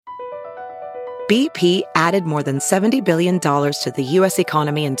BP added more than $70 billion to the U.S.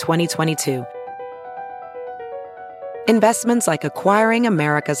 economy in 2022. Investments like acquiring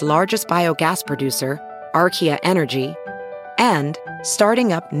America's largest biogas producer, Archaea Energy, and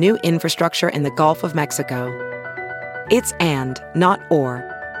starting up new infrastructure in the Gulf of Mexico. It's and, not or.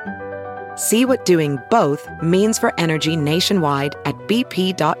 See what doing both means for energy nationwide at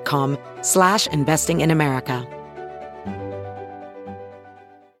bp.com/investing in America.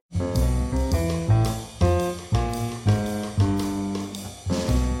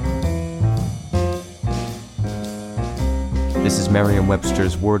 This is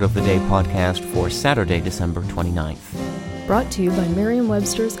Merriam-Webster's Word of the Day podcast for Saturday, December 29th. Brought to you by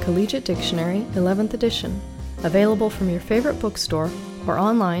Merriam-Webster's Collegiate Dictionary, 11th edition. Available from your favorite bookstore or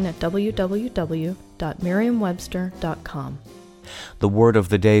online at www.merriam-webster.com. The word of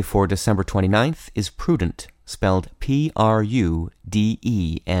the day for December 29th is prudent, spelled Prudent.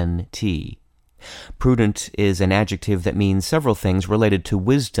 Prudent is an adjective that means several things related to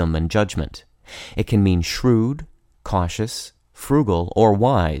wisdom and judgment. It can mean shrewd, cautious, frugal, or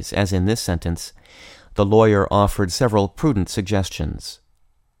wise, as in this sentence. The lawyer offered several prudent suggestions.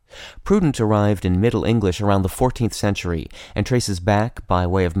 Prudent arrived in Middle English around the 14th century and traces back, by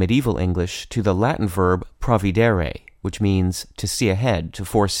way of medieval English, to the Latin verb providere, which means to see ahead, to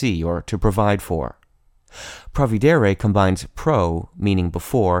foresee, or to provide for. Providēre combines pro, meaning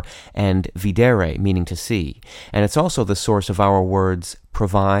before, and videre, meaning to see, and it's also the source of our words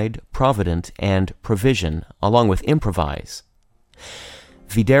provide, provident, and provision, along with improvise.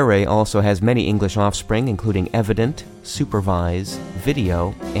 Vidēre also has many English offspring, including evident, supervise,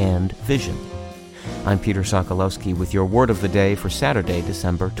 video, and vision. I'm Peter Sokolowski with your Word of the Day for Saturday,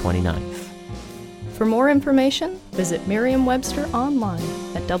 December 29th. For more information, visit Merriam-Webster online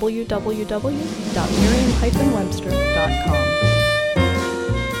at www.merriam-webster.com.